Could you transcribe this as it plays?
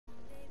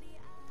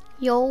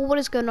Yo, what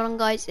is going on,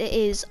 guys? It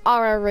is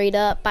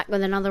Rl.raider back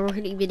with another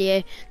Rocket League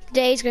video.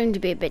 Today is going to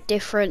be a bit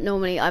different.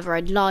 Normally either I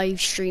live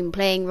stream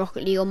playing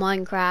Rocket League or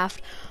Minecraft,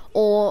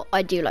 or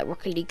I do like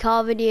Rocket League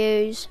car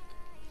videos.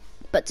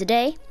 But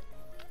today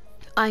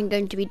I'm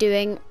going to be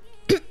doing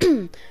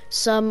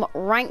some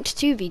ranked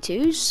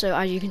 2v2s. So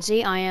as you can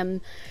see, I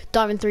am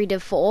Diamond 3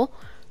 Div 4,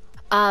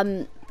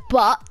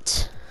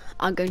 but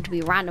I'm going to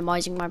be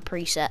randomizing my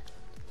preset.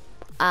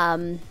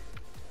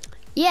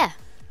 Yeah.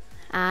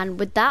 And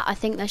with that, I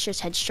think let's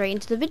just head straight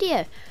into the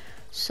video.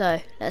 So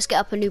let's get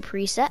up a new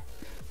preset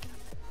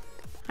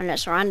and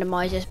let's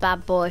randomize this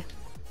bad boy.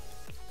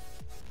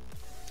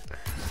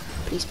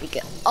 Please be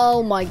good.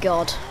 Oh my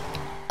god.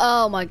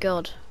 Oh my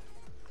god.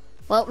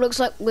 Well, it looks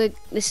like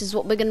this is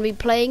what we're going to be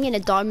playing in a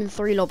Diamond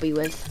 3 lobby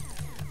with.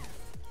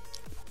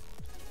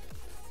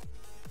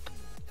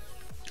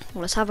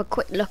 Well, let's have a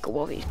quick look at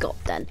what we've got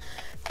then.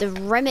 The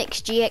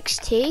Remix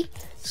GXT,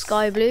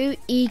 Sky Blue,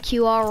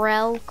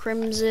 EQRL,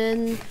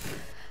 Crimson,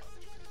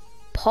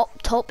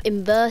 Pop Top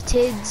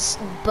Inverted,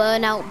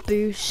 Burnout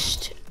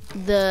Boost,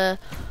 the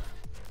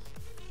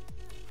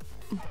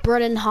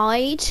Brennan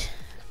Hyde,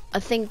 I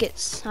think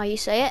it's how you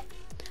say it,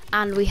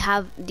 and we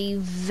have the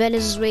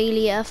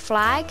Venezuela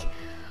flag,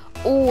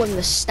 all in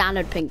the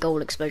standard pink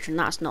gold explosion.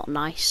 That's not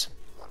nice.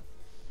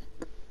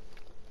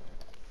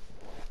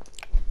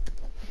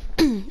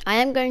 I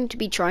am going to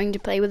be trying to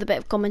play with a bit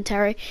of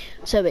commentary,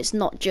 so it's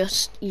not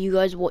just you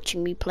guys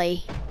watching me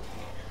play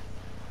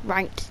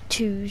ranked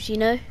 2s, you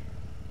know.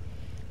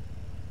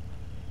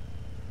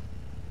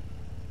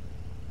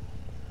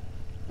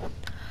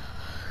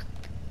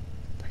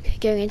 Okay,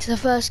 going into the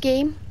first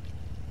game.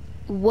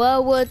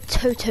 Werwood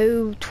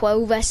Toto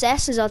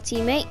 12SS is our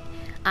teammate,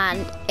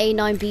 and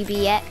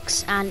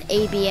A9BBX and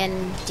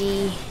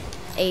ABND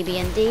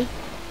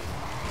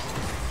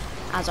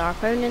as our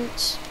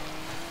opponents.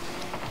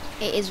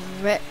 It is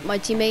my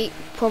teammate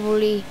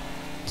probably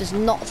does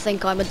not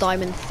think I'm a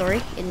Diamond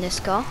 3 in this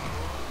car,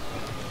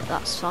 but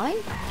that's fine.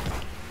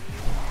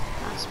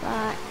 That's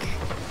back.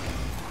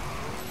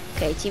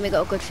 Okay, teammate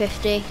got a good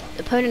 50.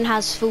 The opponent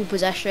has full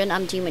possession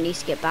and teammate needs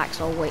to get back,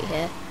 so I'll wait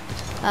here.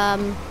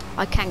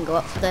 I can go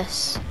up for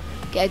this.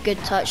 Get a good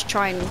touch,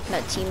 try and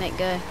let teammate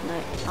go.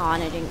 No, oh,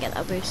 and I didn't get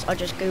that boost. I'll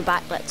just go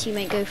back, let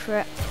teammate go for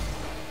it.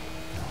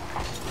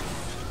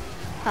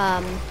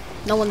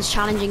 No one's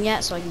challenging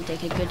yet, so I can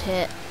take a good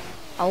hit.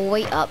 I'll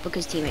wait up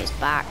because teammate's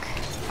back.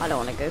 I don't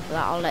want to go for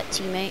that. I'll let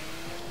teammate.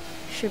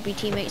 Should be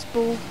teammate's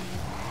ball.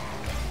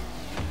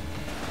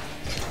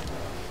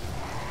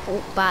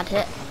 Oh, bad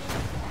hit.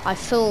 I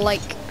feel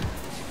like...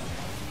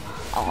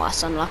 Oh,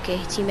 that's unlucky.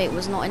 Teammate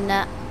was not in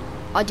net.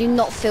 I do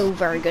not feel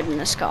very good in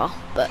this car,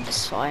 but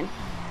it's fine.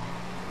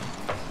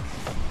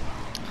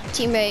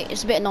 Teammate,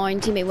 it's a bit annoying.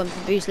 Teammate went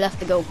for boost, left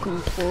the goal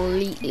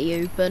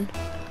completely open.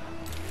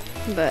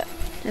 But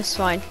it's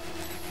fine.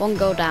 One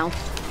goal down.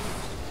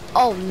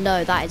 Oh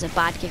no, that is a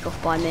bad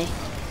kickoff by me.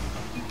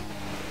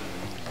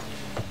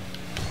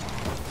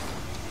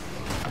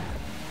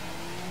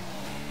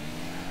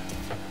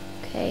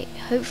 Okay,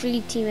 hopefully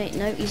teammate,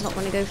 no, he's not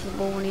going to go for the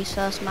ball when he's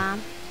first man.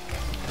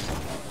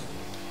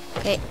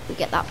 Okay, we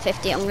get that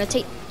 50. I'm going to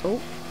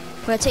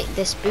take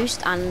this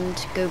boost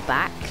and go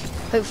back.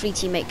 Hopefully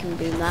teammate can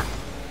boom that.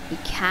 He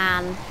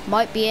can.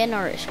 Might be in,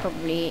 or it's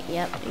probably,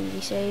 yep,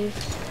 easy save.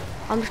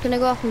 I'm just going to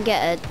go up and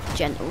get a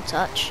gentle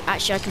touch.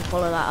 Actually, I can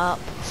follow that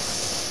up.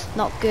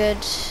 Not good.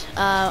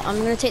 I'm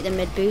going to take the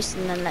mid boost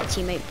and then let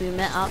teammate boom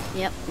it up.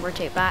 Yep,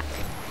 rotate back.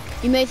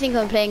 You may think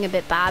I'm playing a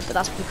bit bad, but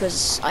that's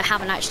because I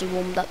haven't actually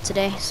warmed up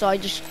today. So I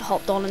just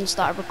hopped on and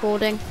started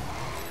recording.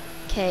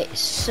 Okay,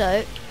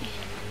 so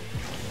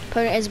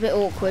opponent is a bit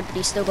awkward, but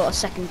he's still got a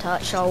second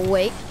touch. So I'll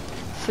wait.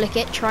 Flick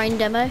it, try and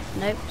demo.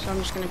 Nope, so I'm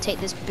just going to take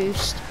this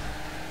boost.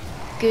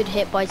 Good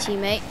hit by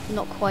teammate,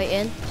 not quite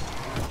in.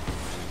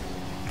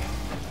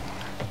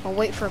 I'll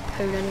wait for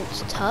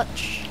opponent's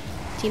touch.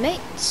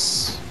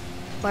 Teammates,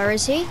 where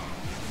is he?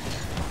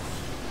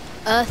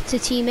 Earth to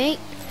teammate.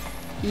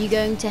 You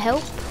going to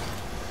help?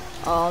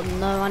 Oh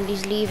no,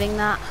 Andy's leaving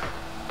that.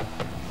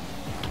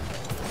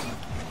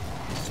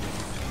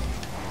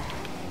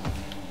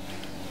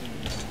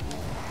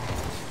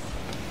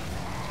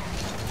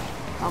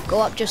 I'll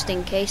go up just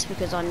in case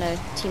because I know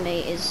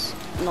teammate is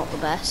not the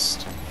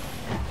best.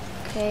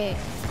 Okay.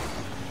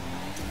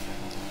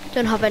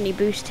 Don't have any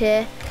boost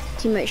here.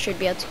 Teammate should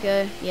be able to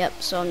go. Yep,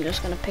 so I'm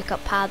just going to pick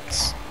up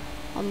pads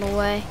on the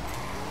way.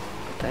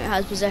 Opponent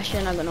has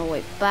possession. I'm going to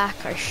wait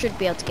back. I should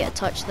be able to get a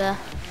touch there.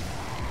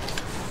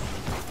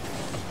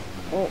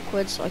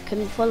 Awkward, so I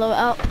couldn't follow it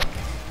up.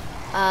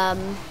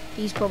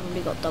 He's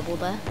probably got double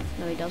there.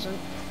 No, he doesn't.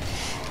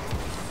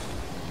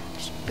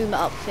 Just boom it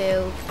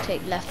upfield.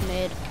 Take left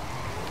mid.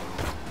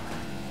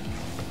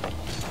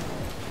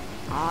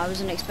 Oh, I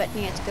wasn't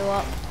expecting it to go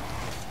up.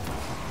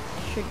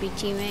 Should be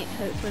teammate,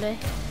 hopefully.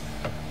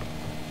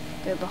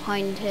 Go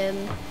behind him.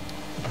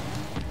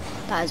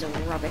 That is a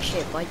rubbish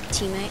hit by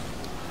teammate.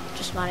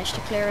 Just managed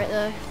to clear it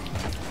though.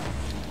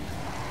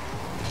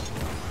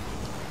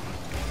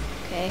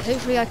 Okay,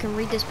 hopefully I can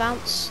read this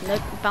bounce.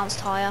 Nope, bounced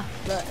higher,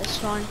 but it's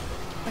fine.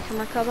 I can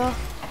recover.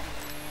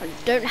 I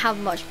don't have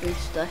much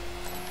boost though,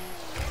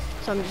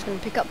 so I'm just going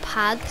to pick up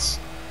pads.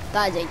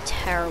 That is a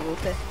terrible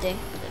 50,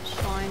 but it's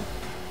fine.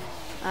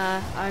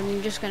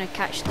 I'm just going to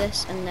catch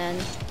this and then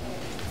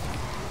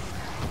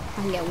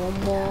I can get one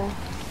more.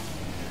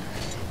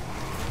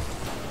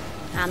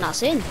 And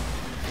that's in.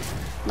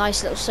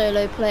 Nice little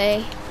solo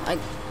play.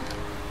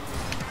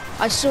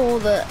 I saw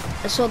that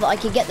I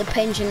could get the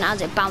pinch, and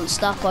as it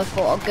bounced up, I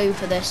thought I'll go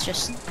for this,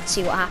 just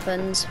see what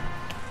happens.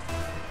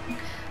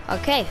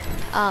 Okay,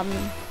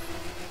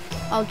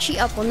 I'll cheat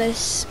up on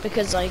this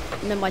because I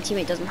know my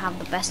teammate doesn't have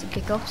the best of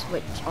kickoffs,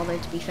 which, although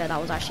to be fair, that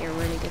was actually a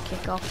really good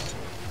kickoff.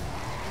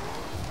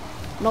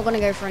 I'm not gonna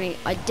go for any.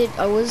 I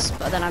was,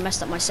 but then I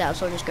messed up myself,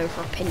 so I'll just go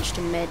for a pinch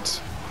to mid.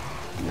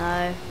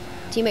 No,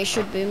 teammate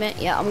should boom it.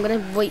 Yeah, I'm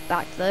gonna wait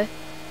back though.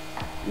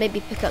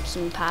 Maybe pick up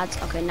some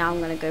pads. Okay, now I'm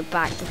gonna go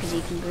back because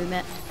he can boom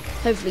it.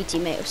 Hopefully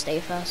teammate will stay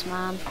first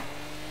man.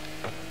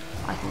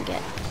 I can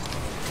get.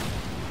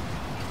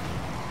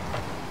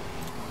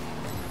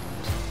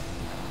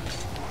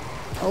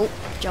 Oh,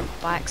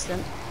 jumped by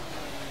accident.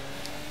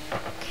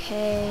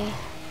 Okay.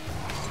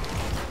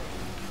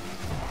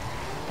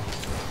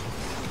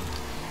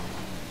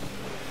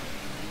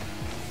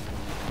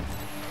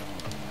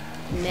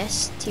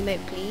 Miss.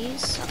 Teammate,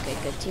 please. Okay,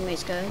 good.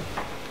 Teammate's go.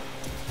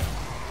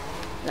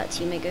 Let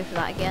teammate go for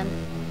that again.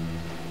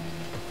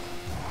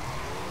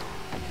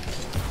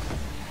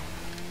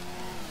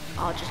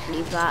 I'll just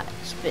leave that.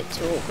 It's a bit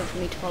too awkward for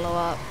me to follow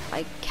up.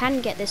 I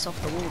can get this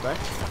off the wall though.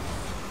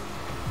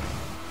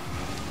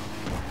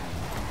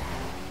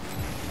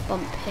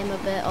 Bump him a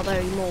bit,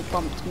 although he more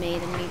bumped me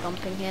than me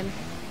bumping him.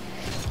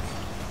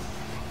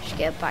 Just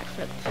get a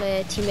backflip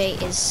clear.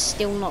 Teammate is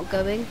still not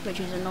going, which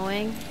is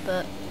annoying,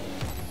 but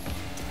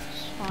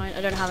it's fine.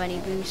 I don't have any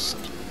boost.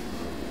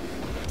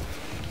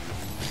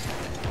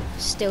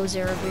 Still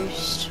 0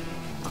 boost.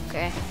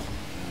 Okay.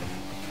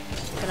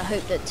 Gonna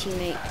hope that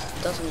teammate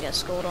doesn't get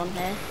scored on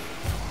here.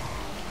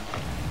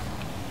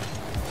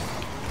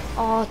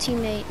 Oh,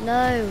 teammate,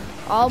 no.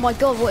 Oh my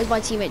god, what is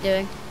my teammate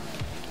doing?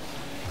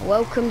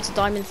 Welcome to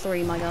Diamond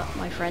 3,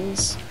 my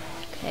friends.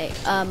 Okay,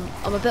 I'm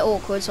a bit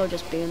awkward, so I'll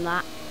just boom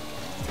that.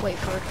 Wait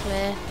for a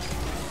clear.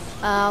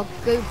 I'll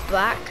go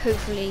back,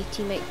 hopefully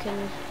teammate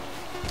can...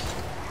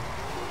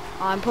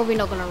 I'm probably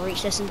not going to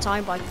reach this in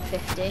time by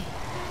 50.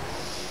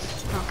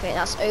 Okay,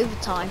 that's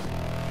overtime.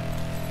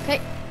 Okay,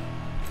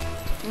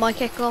 my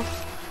kickoff.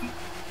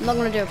 I'm not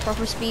going to do a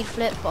proper speed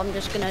flip, but I'm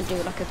just going to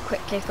do like a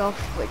quick kickoff,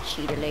 which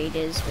he delayed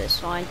is, but it's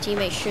fine.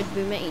 Teammate should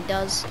boom it, he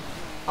does.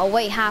 I'll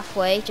wait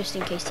halfway, just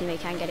in case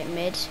teammate can get it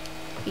mid.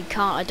 He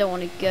can't, I don't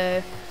want to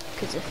go,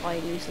 because if I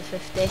lose the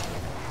 50.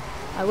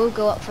 I will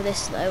go up for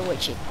this though,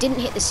 which it didn't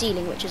hit the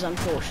ceiling, which is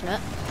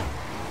unfortunate.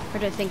 I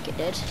don't think it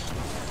did.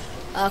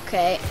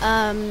 Okay,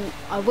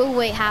 I will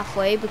wait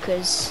halfway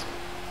because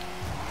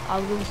I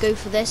will go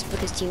for this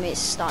because teammate's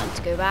starting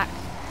to go back.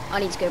 I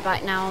need to go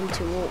back now, I'm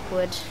too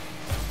awkward.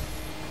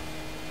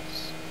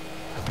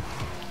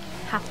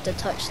 Have to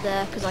touch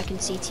there because I can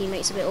see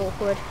teammates a bit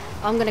awkward.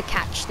 I'm gonna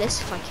catch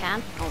this if I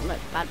can. Oh no,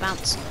 bad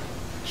bounce.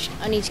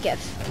 I need to get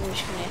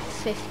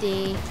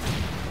 50.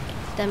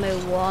 Demo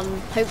 1.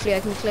 Hopefully I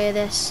can clear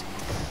this.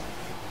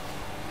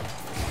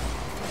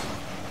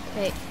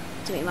 Okay,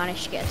 teammate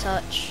managed to get a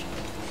touch.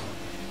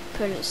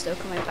 Opponent's still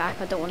coming back.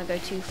 I don't want to go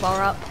too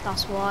far up,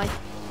 that's why.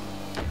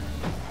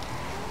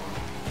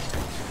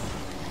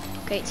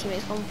 Okay,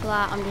 teammate's gone for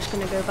that. I'm just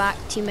gonna go back.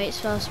 Teammate's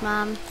first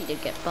man. He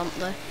did get bumped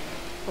though.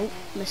 Oh,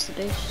 missed the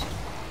boost.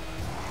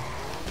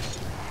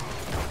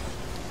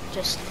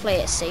 Just play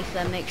it safe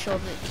then, make sure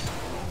that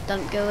it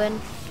doesn't go in.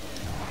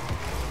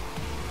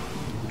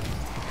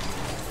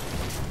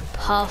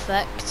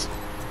 Perfect.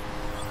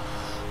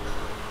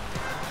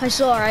 I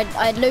saw I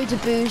had loads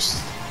of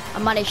boost. I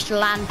managed to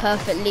land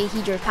perfectly.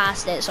 He drove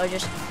past it, so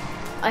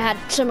I had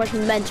so much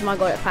momentum I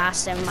got it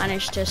past him,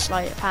 managed to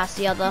slide it past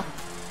the other.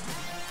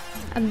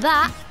 And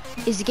that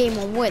is the game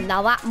 1 win.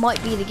 Now that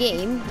might be the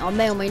game, I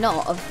may or may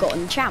not have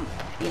gotten champ,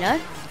 you know?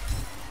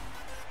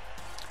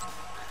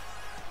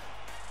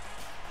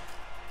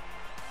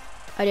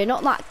 I did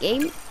not that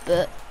game,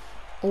 but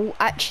oh,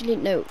 actually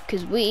no,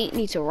 because we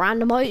need to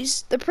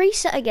randomize the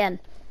preset again.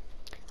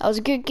 That was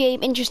a good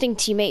game, interesting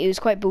teammate. He was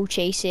quite bull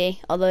chasey,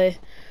 although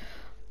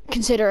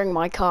considering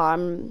my car,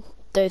 I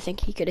don't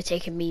think he could have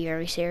taken me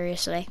very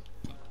seriously.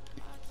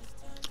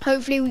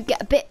 Hopefully we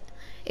get a bit.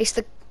 It's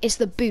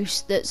the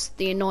boost that's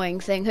the annoying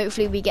thing.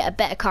 Hopefully we get a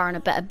better car and a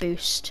better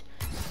boost.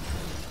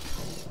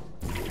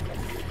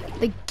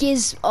 The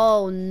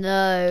oh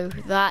no,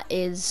 that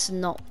is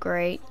not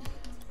great.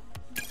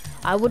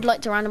 I would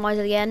like to randomize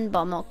it again,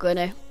 but I'm not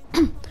gonna.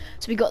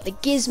 So we got the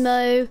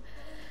gizmo.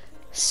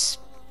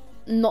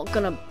 Not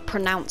gonna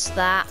pronounce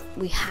that.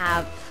 We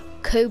have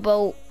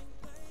Cobalt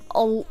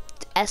Alt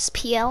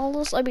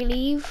SPLs, I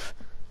believe.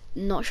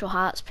 Not sure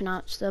how it's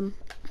pronounced them.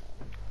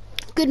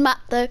 Good map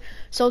though.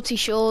 Salty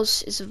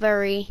Shores is a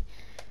very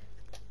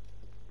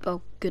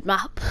good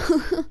map.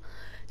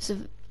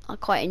 I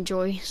quite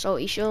enjoy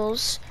Salty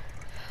Shores.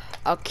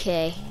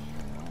 Okay.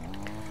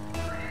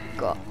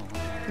 Got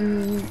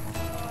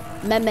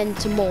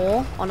memento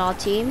more on our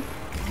team.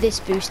 This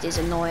boost is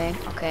annoying.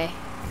 Okay,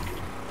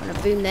 I'm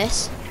gonna boom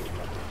this,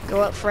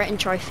 go up for it and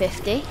try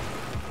 50.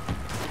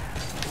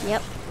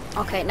 Yep.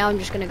 Okay, now I'm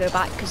just gonna go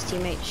back because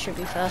teammates should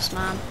be first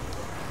man.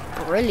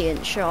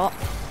 Brilliant shot.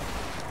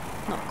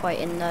 Not quite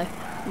in though.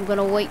 I'm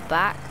gonna wait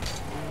back.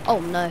 Oh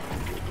no,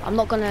 I'm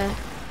not gonna.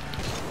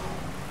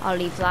 I'll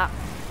leave that.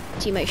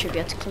 Teammates should be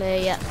able to clear.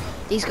 Yeah,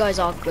 these guys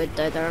are good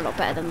though. They're a lot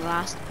better than the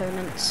last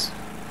opponents.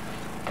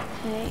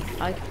 Okay,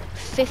 I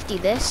 50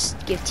 this.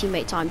 Give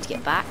teammate time to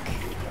get back.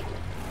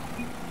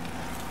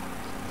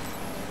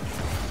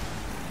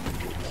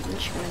 I'm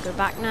just gonna go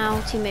back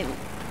now. Teammate.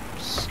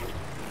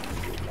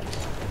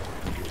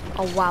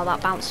 Oh wow,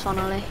 that bounced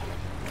funnily.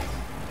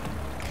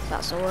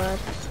 That's a word.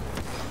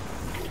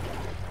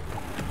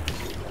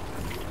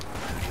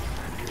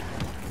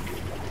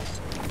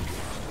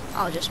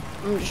 I'm just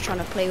trying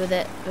to play with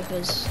it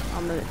because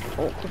I'm in an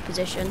awkward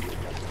position.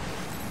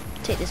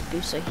 Take this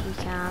boost so he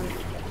can.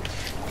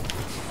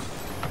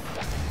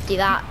 See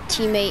that?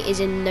 Teammate is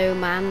in no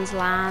man's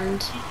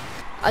land.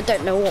 I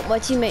don't know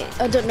what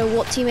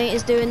teammate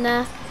is doing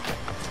there.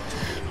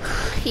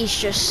 He's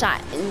just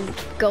sat in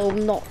goal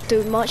not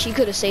doing much. He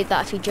could have saved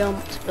that if he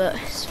jumped, but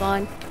it's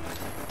fine.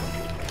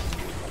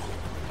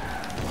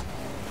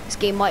 This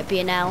game might be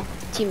an L.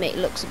 Teammate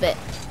looks a bit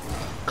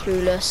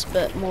clueless,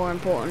 but more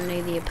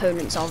importantly, the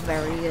opponents are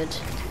very good.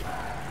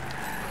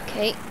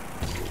 Okay,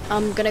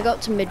 I'm gonna go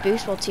up to mid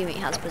boost while teammate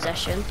has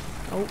possession.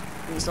 Oh,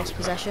 he's lost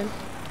possession.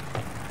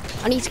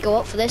 I need to go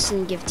up for this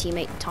and give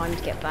teammate time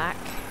to get back.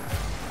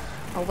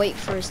 I'll wait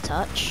for his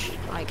touch.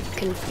 I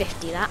can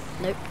 50 that.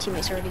 Nope,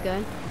 teammate's already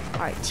going.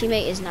 Alright,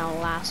 teammate is now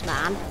last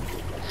man.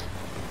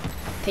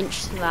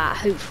 Pinch that,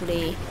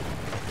 hopefully.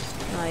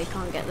 No, you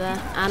can't get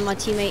there. And my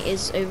teammate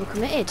is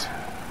overcommitted.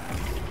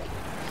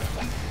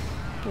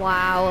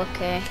 Wow,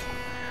 okay.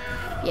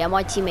 Yeah,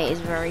 my teammate is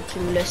very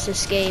clueless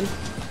this game.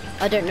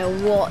 I don't know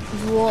what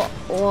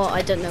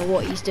I don't know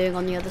what he's doing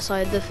on the other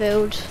side of the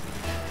field.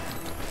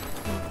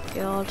 Oh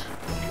god.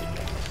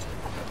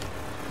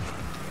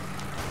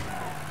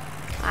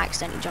 I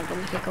accidentally jumped on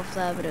the kickoff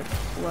there, but it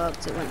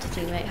worked. It went to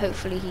teammate.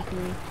 Hopefully he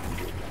can.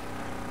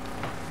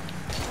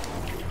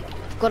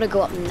 I've got to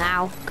go up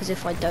now, because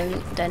if I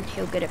don't, then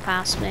he'll get it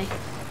past me,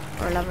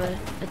 or I'll have an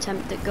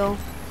attempt at goal.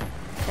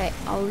 Okay,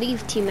 I'll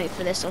leave teammate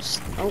for this.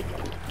 Oh,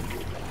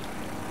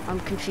 I'm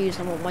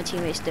confused on what my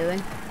teammate's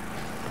doing.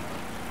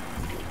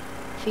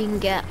 If he can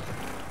get.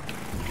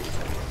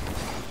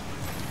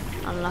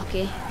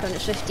 Unlucky.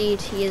 Opponent's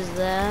 50'd. He is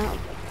there.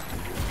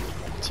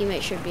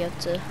 Teammate should be able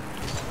to.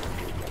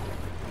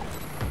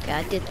 Okay,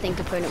 I did think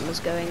opponent was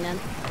going then.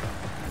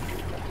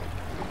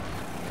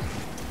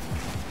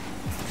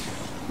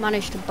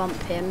 Managed to bump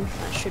him.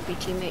 That should be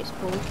teammate's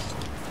ball.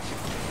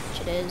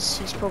 Which it is.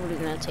 He's probably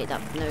going to take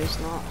that. No, he's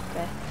not.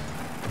 Okay.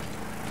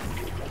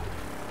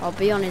 I'll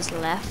be on his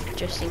left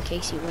just in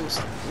case he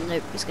wants.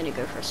 Nope, he's going to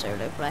go for a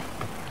solo play.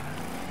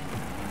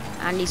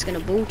 And he's going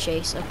to ball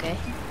chase. Okay.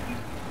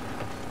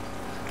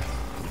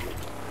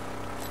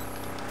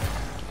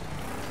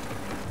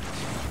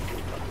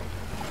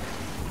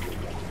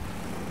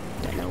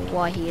 Don't know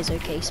why he is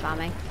okay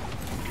spamming.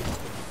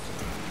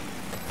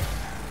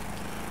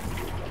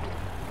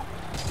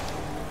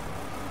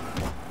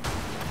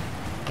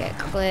 Get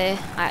clear.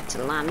 I had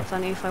to land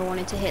funny if I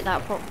wanted to hit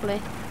that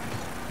properly.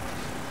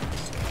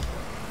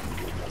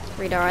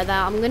 Redirect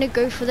that. I'm gonna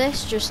go for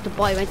this just to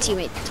buy my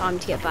teammate time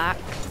to get back.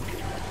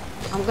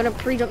 I'm gonna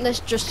pre-dump this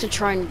just to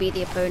try and beat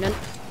the opponent.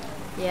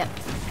 Yep.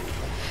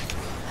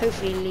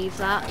 Hopefully leave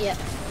that. Yep.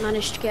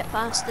 Managed to get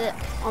past it.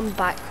 I'm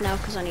back now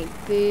because I need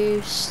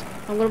boost.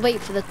 I'm gonna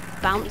wait for the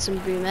bounce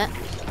and boom it.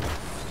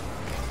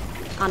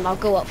 And I'll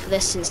go up for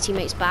this since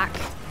teammate's back.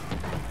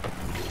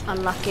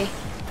 Unlucky.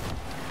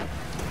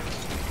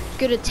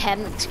 Good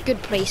attempt,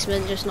 good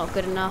placement, just not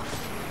good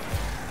enough.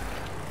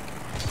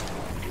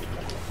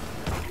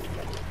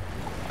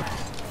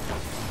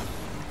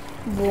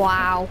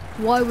 Wow,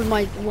 why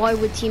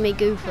would teammate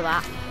go for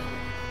that?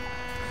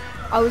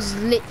 I was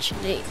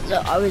literally,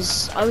 look, I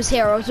was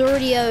here, I was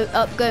already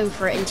up going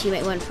for it and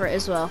teammate went for it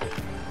as well.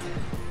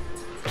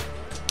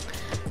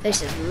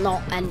 This is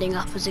not ending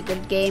up as a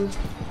good game.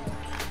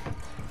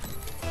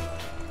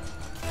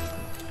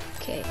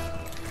 Okay,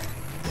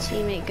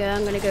 teammate go,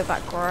 I'm gonna go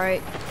back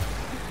right.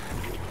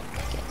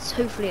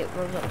 Hopefully it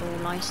rolls up the ball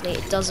nicely.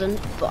 It doesn't,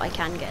 but I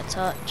can get a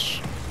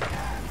touch.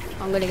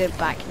 I'm gonna go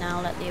back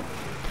now, let the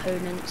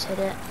opponents hit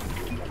it.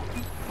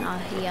 Now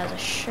he has a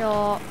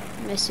shot,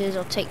 misses.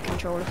 I'll take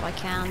control if I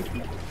can.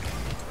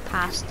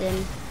 Past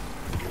him.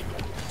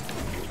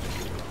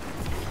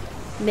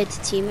 Mid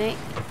to teammate.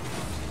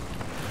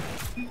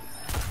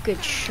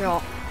 Good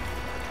shot.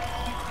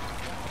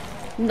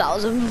 That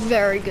was a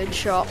very good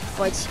shot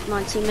by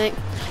my teammate.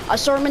 I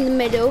saw him in the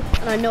middle,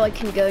 and I know I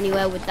can go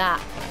anywhere with that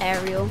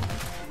aerial.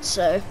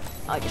 So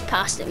I just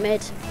passed it mid.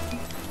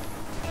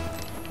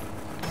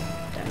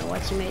 Don't know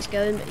where teammate's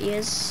going, but he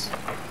is.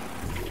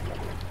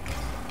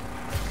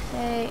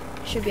 Okay,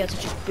 should be able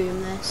to just boom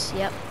this.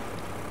 Yep.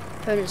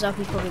 Opponent's up,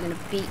 he's probably going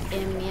to beat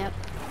him. Yep.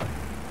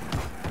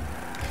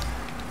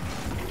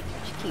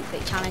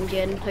 perfect challenge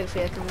in.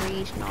 Hopefully I can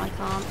read. No, I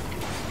can't.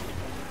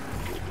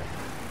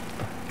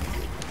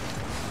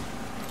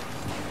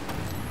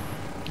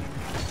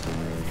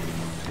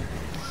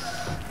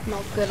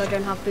 Not good, I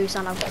don't have boost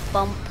and I've got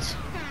bumped.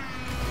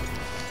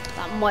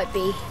 That might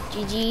be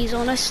GG's,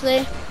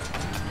 honestly.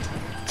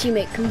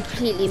 Teammate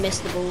completely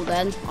missed the ball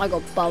then. I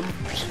got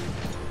bumped.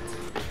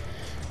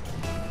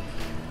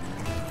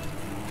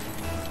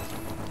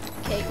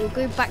 Okay, we'll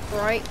go back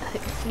right.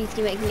 Hopefully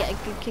teammate can get a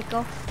good kick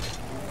off.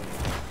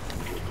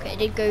 Okay, it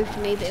did go for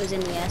me, but it was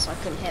in the air, so I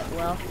couldn't hit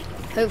well.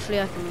 Hopefully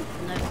I can,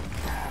 no.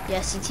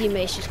 Yes, the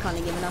teammate's just kind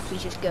of giving up.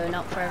 He's just going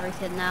up for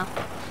everything now.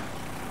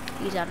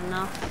 He's had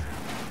enough.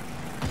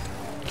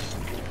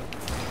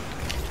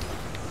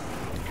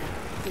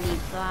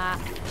 Leave that.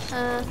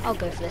 I'll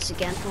go for this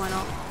again. Why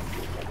not?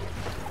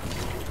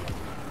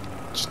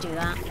 Just do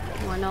that.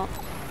 Why not?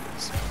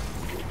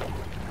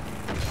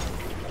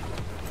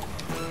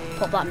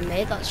 Pop that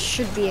mid. That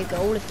should be a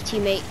goal if the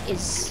teammate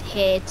is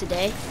here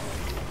today.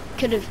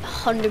 Could have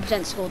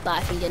 100% scored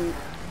that if he didn't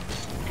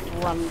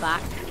run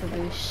back for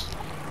boost.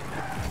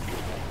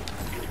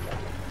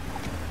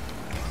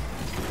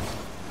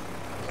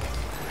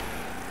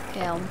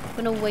 Okay, I'm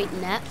gonna wait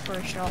net for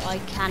a shot I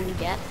can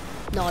get.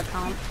 No, I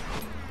can't.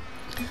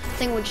 I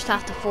think we'll just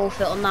have to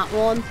forfeit on that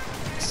one.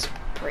 It's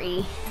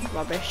pretty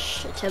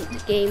rubbish attempt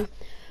at game,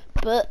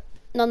 but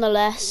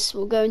nonetheless,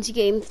 we'll go into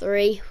game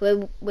 3.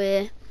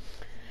 We're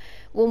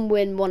 1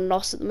 win, 1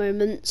 loss at the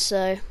moment,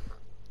 so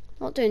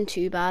not doing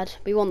too bad.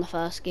 We won the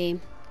first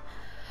game.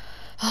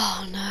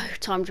 Oh no,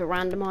 time to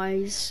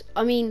randomize.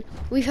 I mean,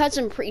 we've had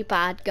some pretty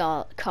bad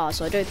cars,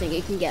 so I don't think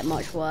it can get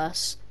much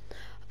worse.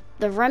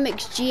 The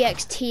Remix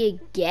GXT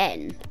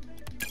again.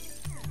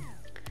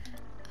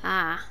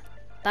 Ah,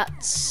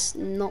 that's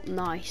not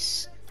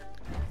nice.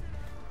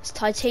 It's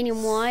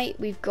titanium white.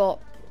 We've got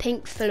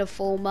pink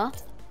filiforma,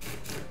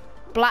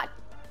 black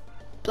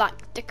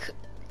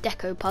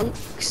deco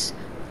punks,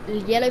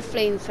 yellow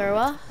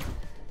flamethrower,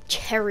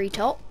 cherry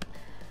top,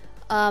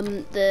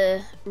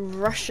 the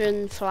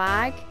Russian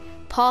flag,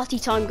 party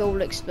time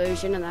gold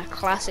explosion, and a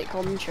classic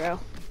contrail.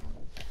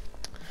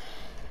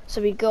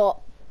 So we've got,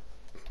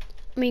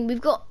 I mean,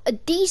 we've got a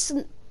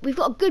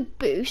good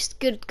boost,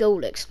 good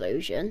gold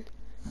explosion.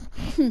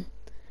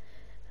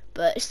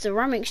 But it's the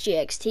Remix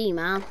GXT,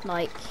 man.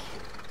 Like,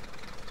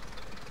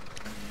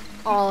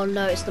 oh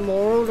no, it's the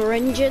Marauder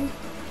engine.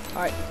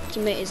 Alright,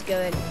 teammate is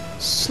going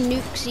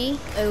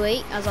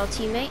Snooksy08 as our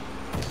teammate.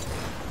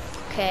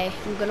 Okay,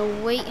 I'm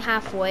gonna wait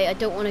halfway. I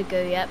don't want to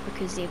go yet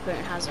because the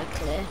opponent has a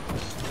clear.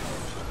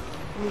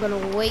 I'm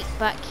gonna wait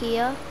back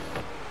here.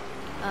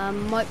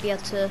 Might be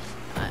able to.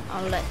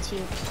 I'll let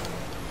team.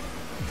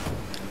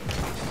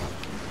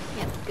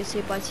 Yep, good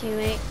save by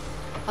teammate.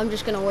 I'm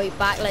just gonna wait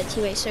back, let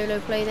teammate solo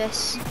play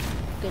this.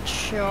 Good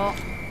shot.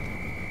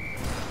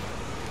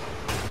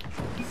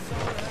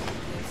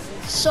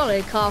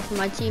 Solid car from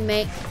my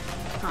teammate.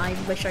 I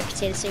wish I could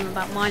say the same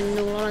about mine in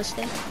all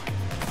honesty.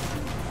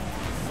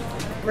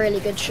 Really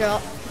good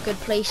shot, good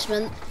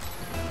placement.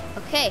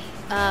 Okay,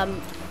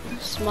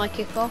 this is my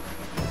kickoff.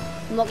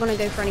 I'm not gonna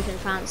go for anything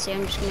fancy,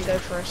 I'm just gonna go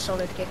for a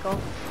solid kickoff.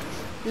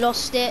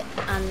 Lost it,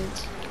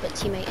 but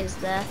teammate is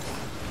there.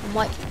 I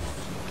might,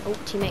 oh,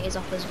 teammate is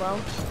off as well.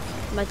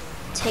 I might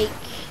take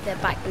their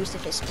back boost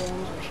if it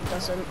spawns, which it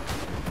doesn't.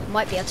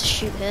 Might be able to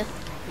shoot here.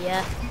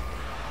 Yeah.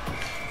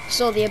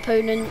 Saw the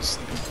opponents,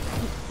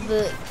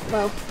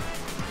 well,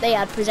 they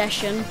had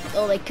possession,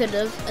 or they could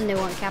have, and they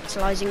weren't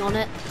capitalising on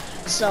it.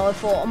 So I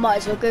thought I might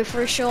as well go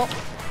for a shot.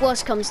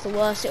 Worst comes to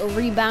worst, it'll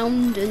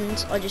rebound,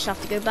 and I just have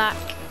to go back.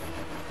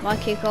 My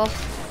kickoff.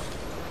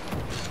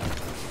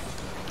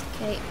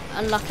 Okay,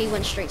 unlucky,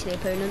 went straight to the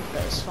opponent,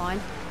 but it's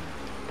fine.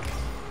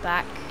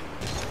 Back.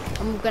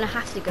 I'm gonna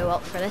have to go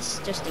up for this,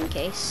 just in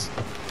case.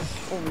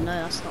 Oh no,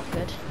 that's not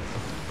good.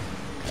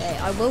 Okay,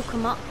 I will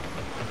come up.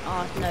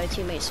 Oh no,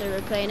 teammate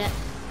solo playing it.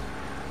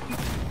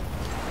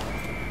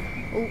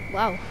 Oh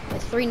wow, we're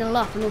 3-0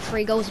 up and all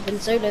 3 goals have been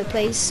solo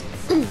plays.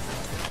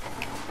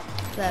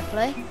 Fair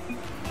play.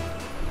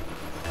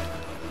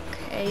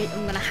 Okay,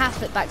 I'm gonna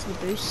half it back to the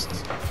boost.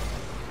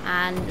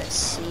 And let's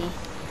see.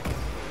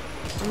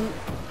 I'm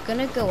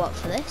gonna go up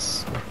for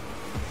this.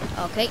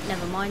 Okay,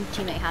 never mind,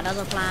 teammate had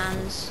other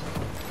plans.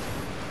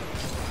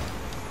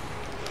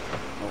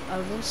 I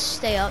will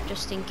stay up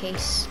just in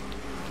case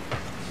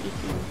he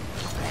can.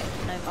 Okay,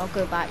 no, I'll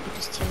go back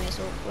because teammate's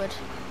awkward.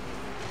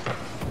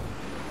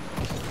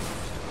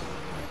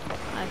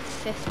 I have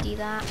 50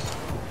 that.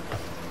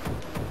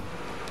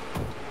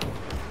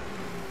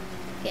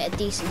 Get a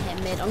decent hit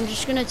mid. I'm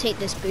just gonna take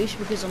this boost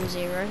because I'm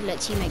 0. Let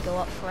teammate go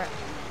up for it.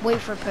 Wait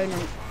for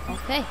opponent.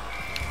 Okay.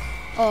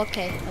 Oh,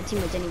 okay. My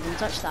teammate didn't even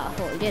touch that. I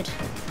thought he did.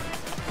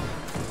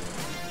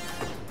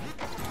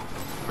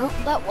 Oh,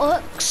 that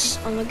works.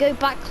 I'm gonna go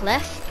back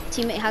left.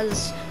 Teammate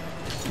has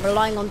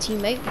relying on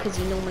teammate because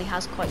he normally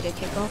has quite good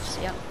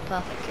kickoffs. Yep,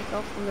 perfect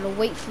kickoff. I'm gonna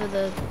wait for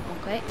the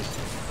okay.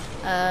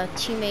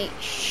 Teammate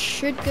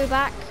should go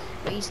back,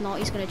 but he's not.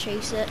 He's gonna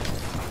chase it.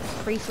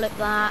 Pre-flip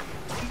that.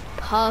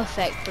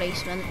 Perfect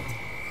placement.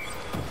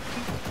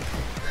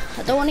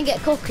 I don't want to get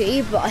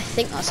cocky, but I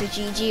think that's a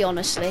GG,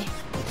 honestly.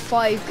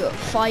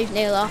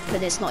 5-0 up,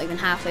 and it's not even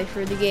halfway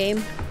through the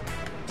game.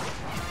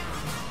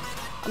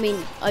 I mean,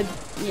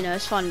 you know,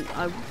 it's fun.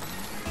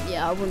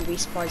 Yeah, I wouldn't be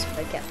surprised if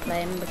they kept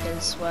playing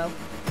because, well,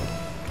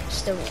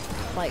 still,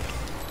 like,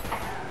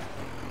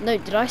 no,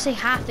 did I say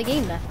half the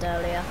game left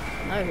earlier?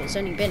 No, it's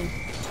only been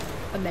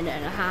a minute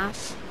and a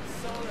half.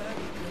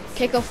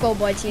 Kick-off goal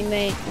by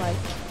teammate, like,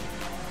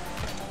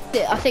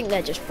 I think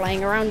they're just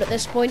playing around at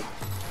this point.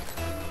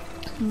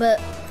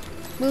 But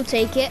we'll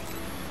take it.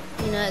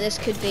 You know, this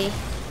could be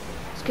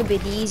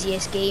the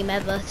easiest game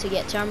ever to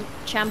get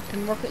champ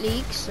in Rocket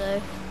League, so.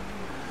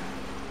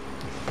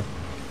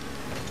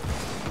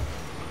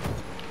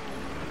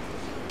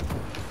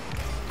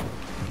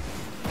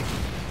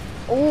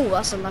 Oh,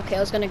 that's unlucky. I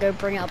was going to go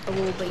bring it up the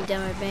wall, but he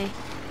demoed me.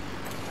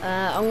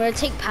 I'm going to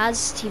take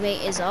pads.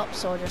 Teammate is up,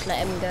 so I'll just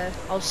let him go.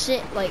 I'll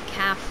sit like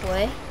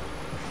halfway.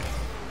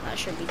 That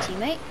should be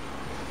teammate.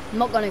 I'm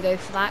not going to go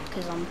for that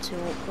because I'm too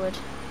awkward.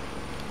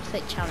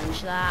 Click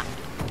challenge that.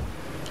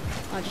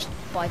 I'll just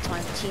buy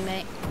time for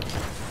teammate.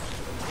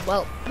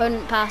 Well,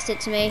 opponent passed it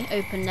to me.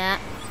 Open net.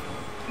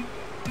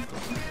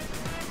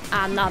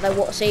 And now they're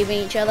what saving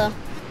each other.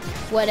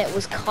 When it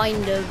was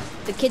kind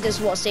of, the kid that's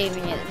what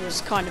saving it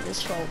was kind of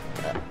his fault.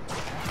 But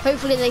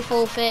hopefully they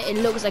forfeit. It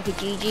looks like a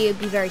GG. I'd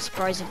be very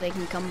surprised if they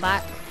can come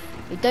back.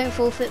 They don't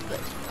forfeit, but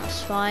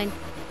that's fine.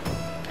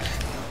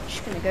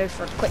 Just gonna go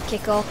for a quick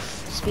kickoff.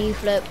 Speed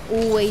flip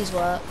always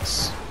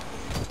works.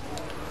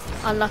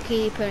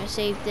 Unlucky, opponent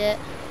saved it.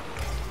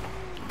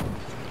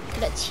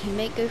 Let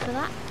teammate go for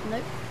that.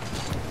 Nope.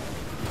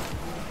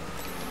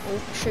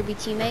 Oh, should be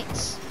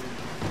teammates.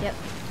 Yep.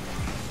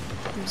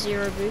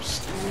 0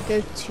 boost.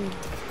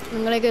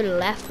 I'm gonna go to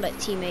left, let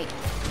teammate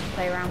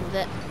play around with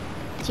it.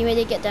 Teammate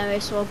did get demo,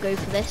 so I'll go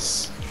for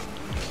this.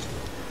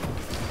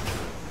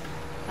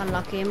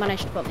 Unlucky, I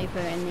managed to put my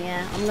opponent in the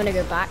air. I'm gonna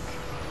go back.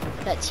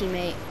 Let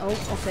teammate.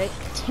 Oh, okay.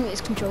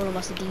 Teammate's controller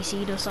must have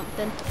DC'd or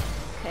something.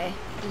 Okay.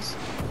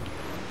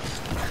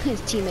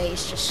 His teammate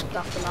is just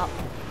scuffed him up.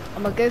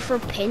 I'm gonna go for a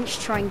pinch,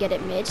 try and get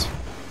it mid.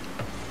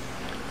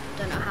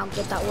 Don't know how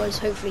good that was.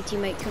 Hopefully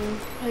teammate can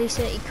place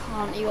it. He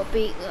can't, he got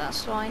beat,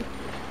 that's fine.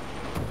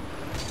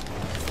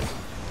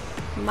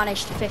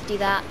 Managed to 50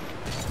 that.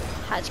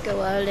 Had to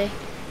go early.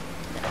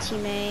 That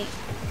teammate.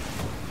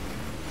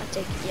 I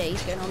take it, yeah,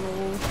 he's going on the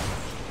wall.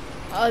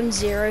 I'm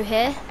 0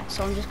 here,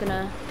 so I'm just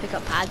gonna pick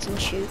up pads and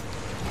shoot.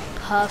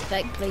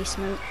 Perfect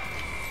placement.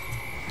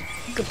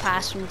 Good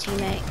pass from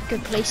teammate.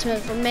 Good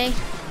placement from me.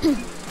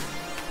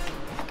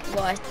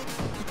 Well,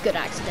 good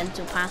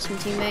accidental pass from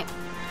teammate.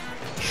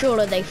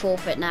 Surely they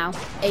forfeit now.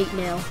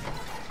 8-0.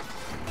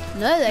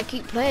 No, they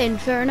keep playing.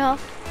 Fair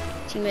enough.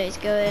 Teammate's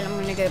going. I'm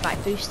gonna go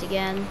back boost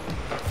again.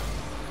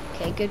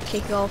 Okay, good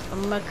kickoff.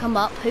 I'm gonna come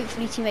up.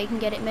 Hopefully teammate can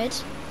get it mid.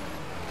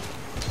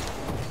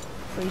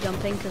 Free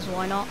jumping, because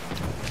why not?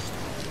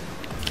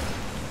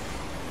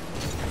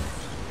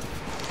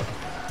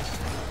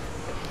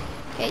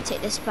 Okay,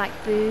 take this back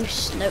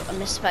boost. Nope, I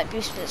missed the back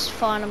boost, but it's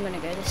fine. I'm gonna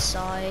go this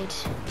side.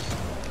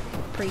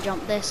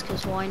 Pre-jump this,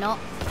 because why not?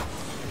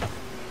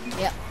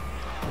 Yep.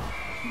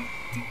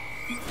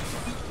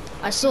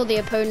 I saw the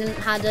opponent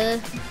had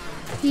a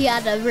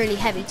really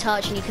heavy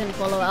touch and he couldn't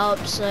follow it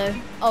up, so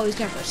he's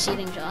going for a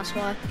ceiling shot, that's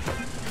why.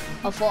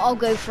 I thought I'll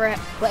go for it.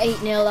 We're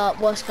 8-0 up,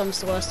 worst comes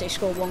to worst, they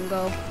score 1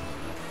 goal.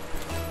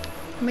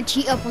 I'm gonna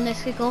cheat up on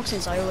this kickoff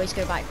since I always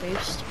go back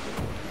boost.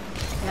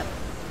 Yep.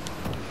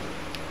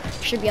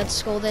 Should be able to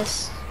score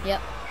this.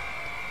 Yep.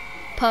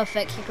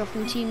 Perfect kickoff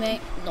from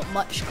teammate. Not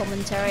much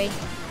commentary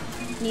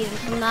needed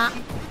from that.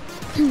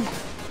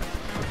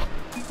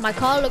 My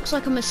car looks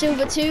like I'm a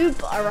silver too,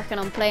 but I reckon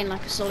I'm playing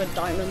like a solid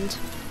diamond.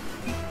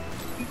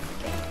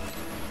 Okay.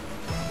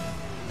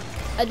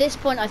 At this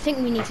point, I think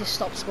we need to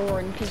stop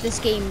scoring because this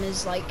game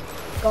is like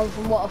gone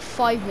from what a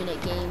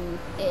 5-minute game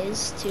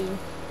is to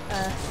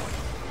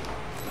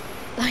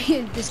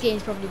this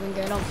game's probably been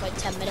going on for like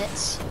 10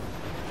 minutes.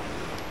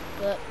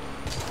 But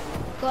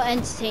gotta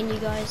entertain you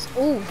guys.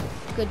 Oh,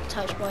 good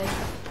touch by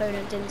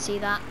opponent, didn't see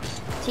that.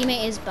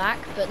 Teammate is back,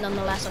 but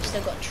nonetheless I've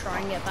still got to try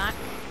and get back.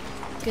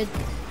 Good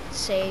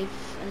save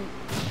and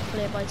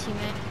clear by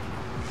teammate.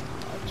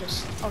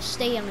 I'll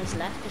stay on his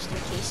left just in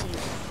case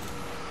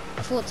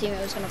I thought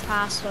teammate was gonna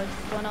pass, so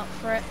I went up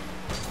for it.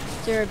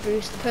 0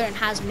 boost. The opponent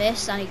has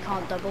missed and he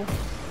can't double.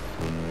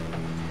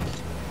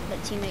 Let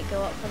teammate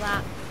go up for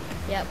that.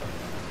 Yep.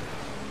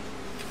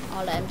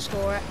 I'll let him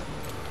score it.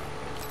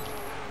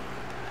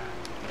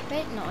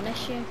 Okay, not an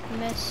issue. He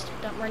missed.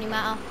 Don't really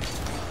matter.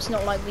 It's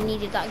not like we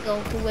needed that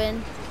goal to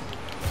win.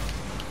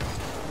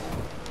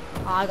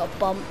 Oh, I got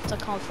bumped. I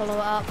can't follow it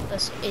up.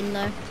 That's in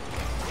though.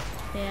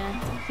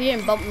 Yeah. If he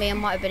didn't bump me, I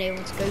might have been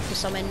able to go for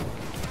something,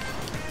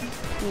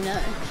 you know,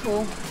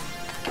 for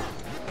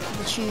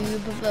the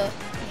tube, but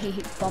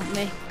he bumped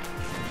me.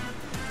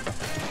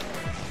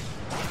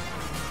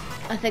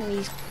 I think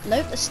these.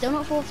 Nope, they're still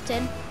not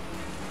forfeiting.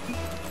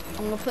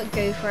 I'm gonna put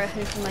go for it.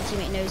 Hopefully my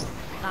teammate knows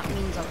that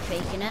means I'm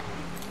faking it.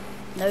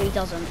 No, he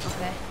doesn't.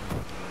 Okay.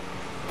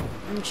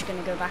 I'm just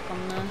gonna go back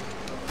on the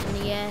in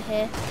the air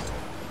here.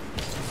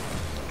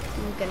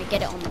 I'm gonna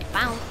get it on the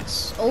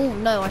bounce. Oh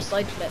no, I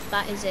side flip.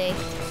 That is a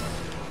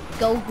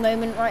gold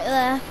moment right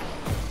there.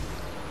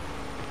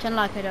 Pretend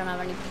like I don't have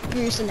any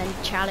boost, and then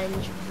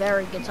challenge.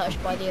 Very good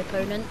touch by the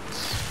opponent.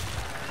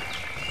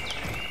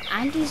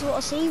 And he's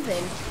water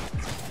saving.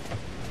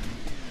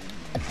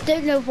 I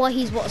don't know why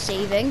he's water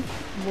saving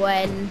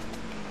when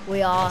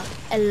we are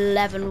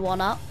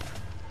 11-1 up.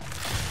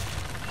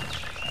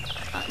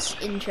 That's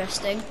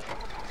interesting.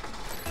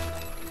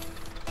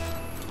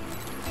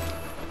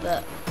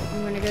 But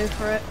I'm gonna go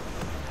for it.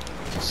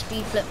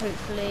 Speed flip,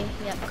 hopefully.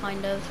 Yep,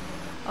 kind of.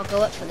 I'll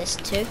go up for this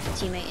too.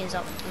 Teammate is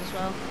up as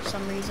well for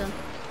some reason.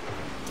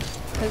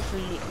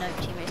 Hopefully, no,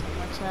 teammate's on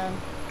my turn.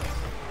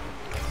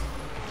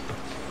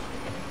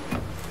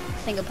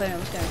 I think opponent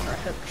was going for a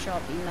hook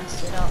shot, but he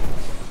messed it up.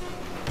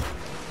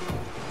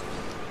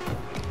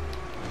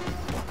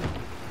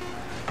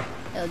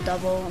 It'll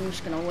double. I'm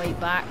just gonna wait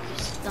back.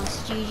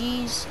 That's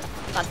GG's.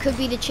 That could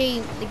be the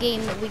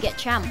game that we get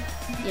champ.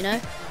 You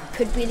know,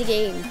 could be the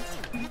game.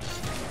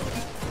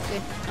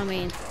 Good. I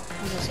mean,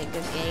 I'm gonna say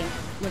good game.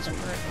 Wasn't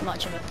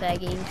much of a fair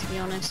game, to be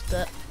honest,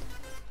 but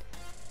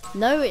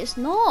no, it's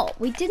not.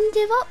 We didn't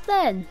give up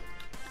then.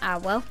 Ah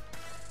well.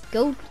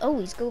 Gold. Oh,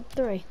 he's gold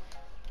 3.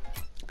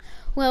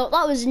 Well,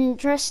 that was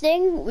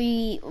interesting.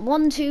 We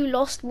won 2,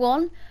 lost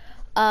 1.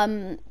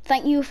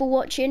 Thank you for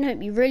watching.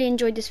 Hope you really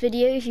enjoyed this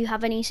video. If you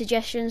have any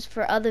suggestions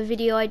for other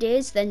video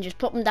ideas, then just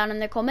pop them down in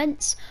the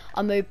comments.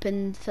 I'm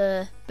open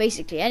for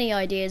basically any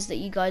ideas that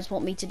you guys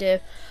want me to do.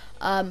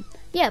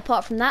 Yeah,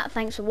 apart from that,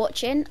 thanks for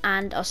watching,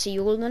 and I'll see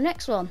you all in the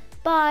next one.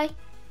 Bye.